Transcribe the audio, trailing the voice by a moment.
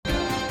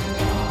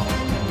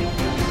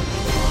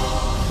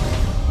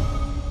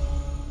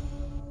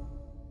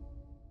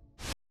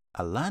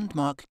A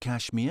landmark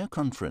Kashmir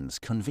Conference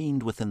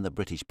convened within the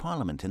British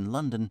Parliament in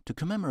London to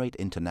commemorate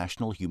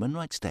International Human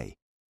Rights Day,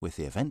 with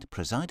the event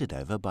presided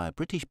over by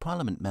British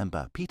Parliament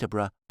member Peter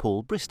Brough,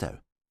 Paul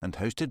Bristow, and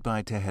hosted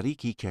by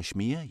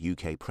Tehreek-e-Kashmir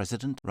UK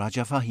President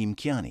Raja Fahim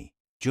Kayani.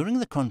 During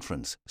the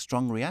conference,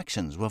 strong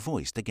reactions were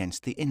voiced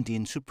against the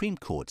Indian Supreme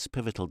Court's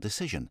pivotal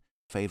decision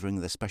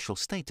favouring the special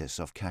status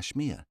of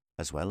Kashmir,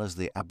 as well as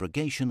the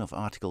abrogation of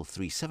Article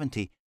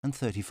 370 and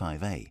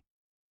 35A.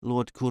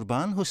 Lord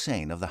Qurban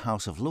Hussain of the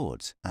House of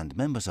Lords and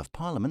members of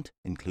Parliament,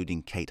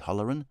 including Kate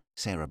Holleran,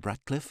 Sara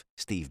Bratcliffe,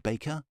 Steve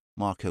Baker,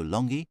 Marco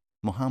Longhi,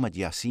 Muhammad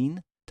Yasin,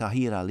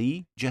 Tahir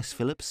Ali, Jess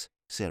Phillips,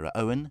 Sarah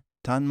Owen,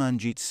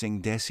 Tanmanjeet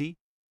Singh Dhesi,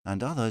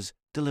 and others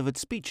delivered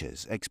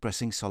speeches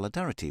expressing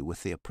solidarity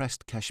with the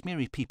oppressed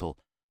Kashmiri people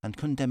and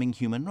condemning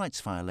human rights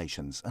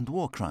violations and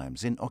war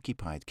crimes in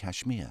occupied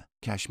Kashmir.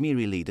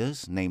 Kashmiri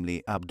leaders,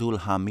 namely Abdul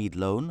Hameed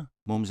Lone,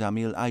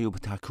 Mumzamil Ayub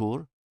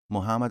Thakur,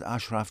 Muhammad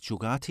Ashraf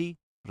Chaghtai,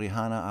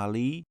 Rehana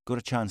Ali, Gur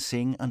Charan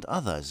Singh and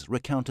others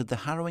recounted the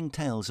harrowing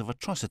tales of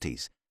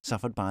atrocities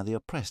suffered by the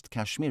oppressed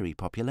Kashmiri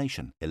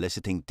population,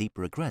 eliciting deep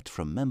regret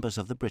from members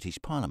of the British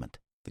Parliament.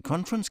 The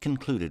conference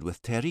concluded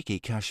with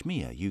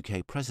Tehreek-e-Kashmir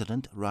UK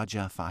President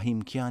Raja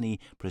Fahim Kayani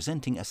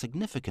presenting a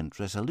significant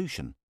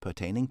resolution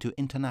pertaining to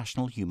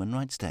International Human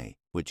Rights Day,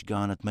 which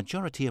garnered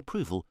majority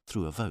approval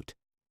through a vote.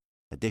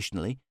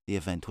 Additionally, the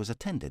event was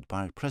attended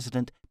by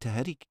President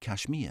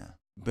Tehreek-e-Kashmir,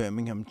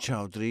 Birmingham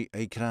Chaudhry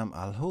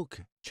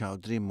Al-Haq,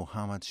 Chaudhry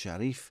Muhammad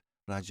Sharif,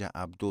 Raja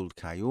Abdul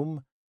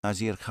Qayyum,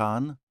 Nazir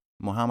Khan,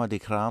 Muhammad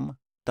Ikram,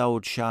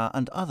 Dawood Shah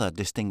and other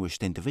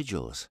distinguished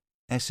individuals.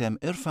 SM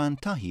Irfan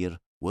Tahir,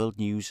 World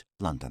News,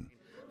 London.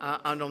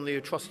 And on the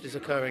atrocities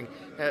occurring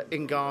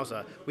in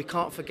Gaza. We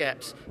can't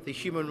forget the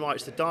human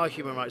rights, the dire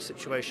human rights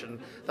situation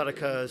that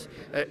occurs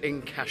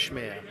in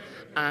Kashmir.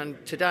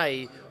 And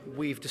today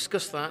we've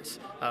discussed that.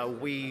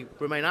 We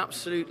remain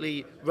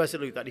absolutely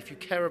resolute that if you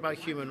care about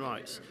human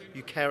rights,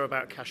 you care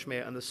about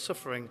Kashmir and the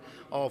suffering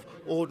of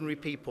ordinary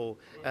people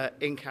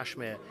in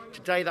Kashmir.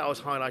 Today that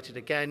was highlighted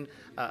again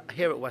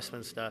here at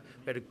Westminster.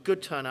 We had a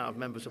good turnout of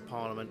members of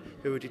Parliament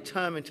who were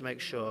determined to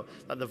make sure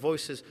that the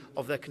voices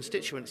of their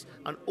constituents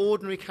and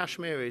ordinary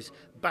Kashmiris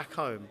back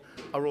home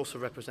are also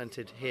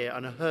represented here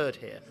and are heard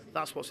here.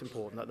 That's what's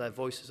important, that their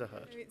voices are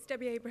heard. It's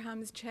Debbie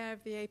Abrahams, Chair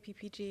of the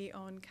APPG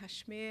on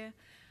Kashmir,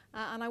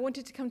 and I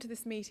wanted to come to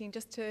this meeting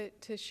just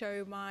to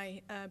show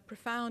my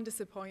profound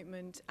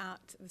disappointment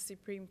at the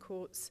Supreme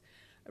Court's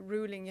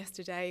ruling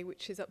yesterday,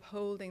 which is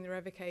upholding the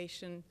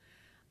revocation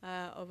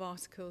of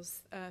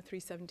Articles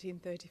 370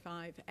 and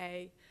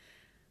 35A.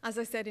 As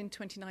I said in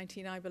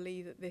 2019, I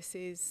believe that this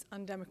is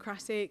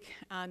undemocratic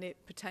and it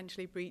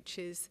potentially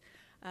breaches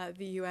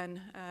the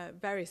UN,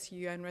 various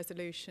UN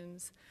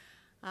resolutions.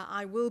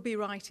 I will be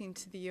writing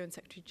to the UN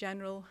Secretary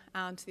General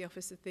and to the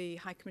Office of the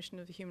High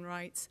Commissioner of Human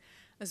Rights,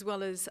 as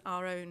well as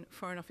our own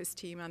Foreign Office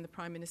team and the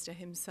Prime Minister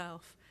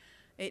himself.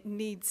 It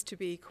needs to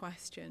be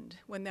questioned.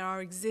 When there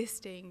are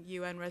existing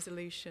UN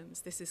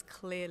resolutions, this is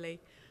clearly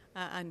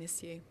an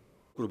issue.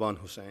 Qurban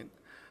Hussain.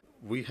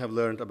 We have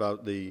learned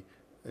about the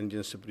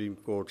Indian Supreme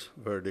Court's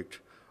verdict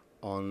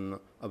on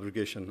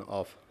abrogation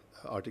of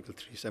Article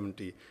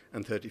 370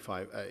 and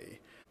 35A.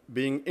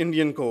 Being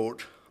Indian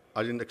court,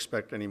 I didn't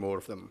expect any more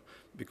of them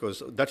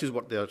because that is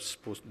what they are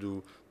supposed to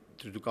do,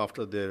 to look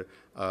after their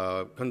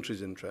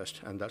country's interest,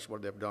 and that's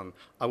what they've done.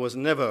 I was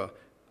never,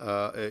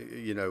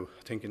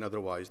 thinking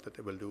otherwise that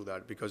they will do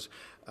that because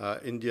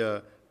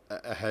India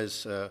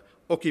has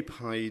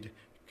occupied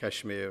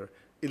Kashmir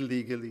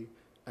illegally,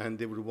 and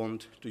they would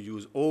want to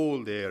use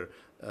all their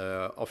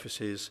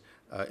offices,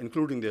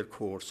 including their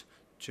courts,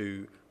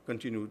 to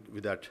continue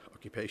with that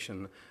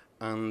occupation.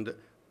 And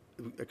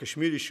the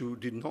Kashmir issue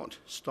did not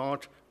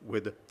start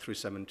with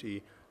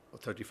 370 or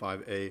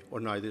 35A, or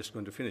neither is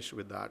going to finish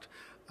with that.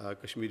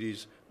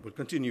 Kashmiris will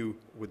continue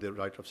with their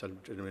right of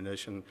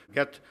self-determination,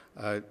 get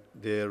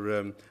their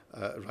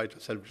right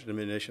of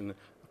self-determination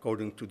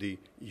according to the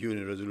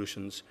UN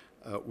resolutions,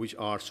 which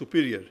are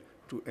superior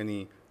to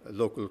any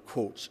local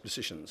court's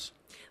decisions.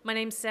 My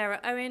name's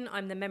Sarah Owen.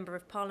 I'm the Member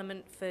of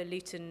Parliament for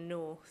Luton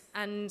North.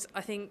 And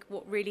I think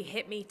what really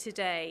hit me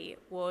today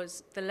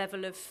was the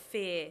level of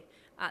fear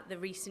at the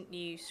recent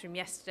news from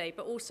yesterday,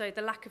 but also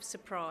the lack of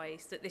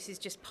surprise that this is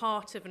just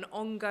part of an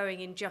ongoing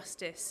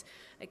injustice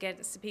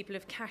against the people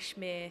of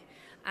Kashmir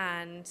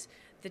and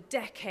the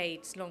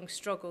decades-long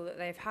struggle that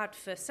they've had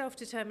for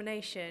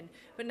self-determination,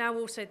 but now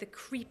also the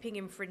creeping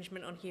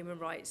infringement on human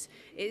rights.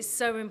 It is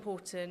so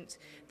important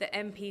that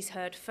MPs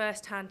heard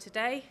firsthand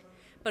today,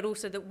 but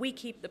also that we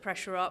keep the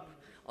pressure up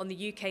on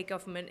the UK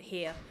government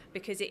here,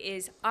 because it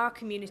is our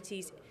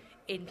communities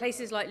in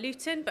places like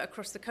Luton, but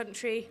across the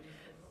country,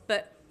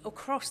 but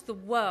across the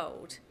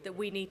world, that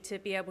we need to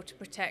be able to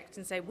protect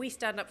and say, we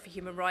stand up for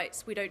human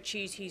rights, we don't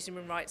choose whose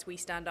human rights we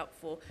stand up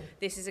for.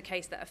 This is a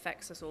case that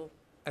affects us all.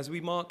 As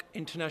we mark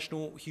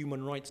International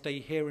Human Rights Day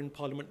here in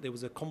Parliament, there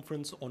was a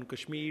conference on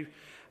Kashmir,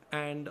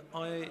 And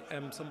I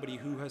am somebody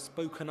who has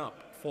spoken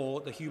up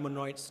for the human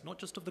rights, not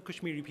just of the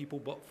Kashmiri people,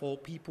 but for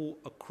people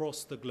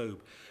across the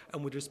globe.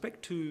 And with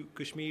respect to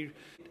Kashmir,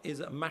 it is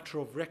a matter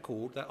of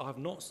record that I have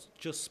not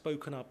just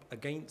spoken up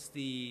against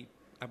the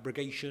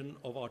abrogation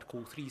of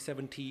Article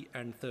 370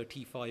 and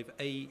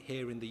 35A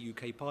here in the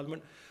UK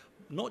Parliament,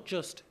 not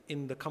just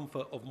in the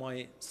comfort of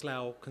my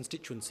Slough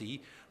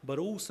constituency, but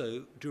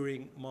also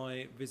during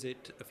my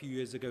visit a few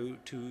years ago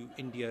to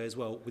India as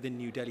well, within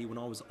New Delhi, when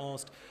I was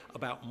asked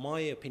about my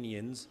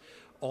opinions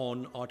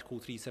on Article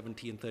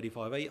 370 and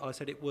 35A. I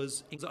said it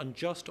was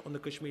unjust on the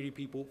Kashmiri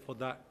people for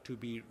that to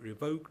be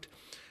revoked.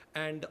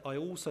 And I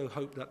also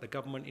hope that the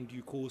government in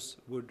due course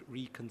would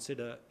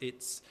reconsider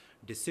its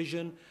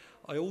decision.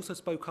 I also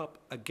spoke up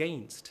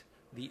against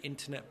the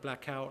internet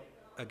blackout,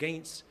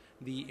 against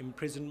the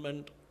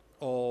imprisonment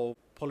of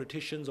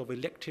politicians, of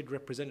elected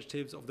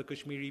representatives of the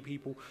Kashmiri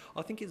people.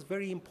 I think it's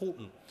very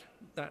important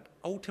that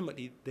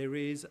ultimately there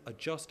is a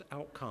just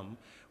outcome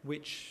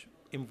which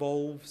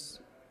involves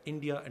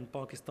India and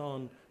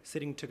Pakistan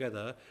sitting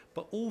together,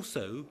 but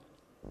also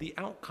the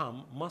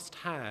outcome must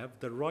have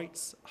the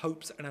rights,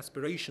 hopes and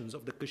aspirations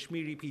of the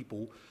Kashmiri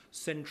people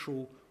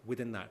central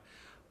within that.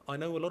 I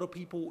know a lot of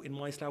people in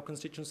my Slough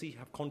constituency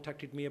have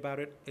contacted me about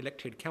it,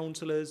 elected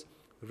councillors,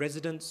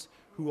 residents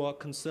who are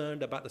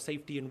concerned about the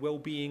safety and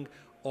well-being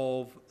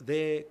of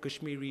their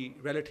Kashmiri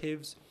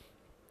relatives.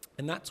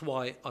 And that's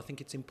why I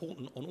think it's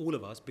important on all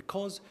of us,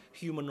 because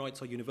human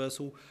rights are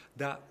universal,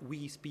 that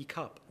we speak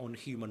up on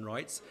human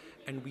rights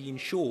and we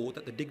ensure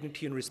that the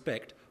dignity and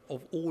respect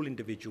of all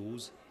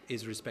individuals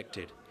is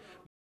respected.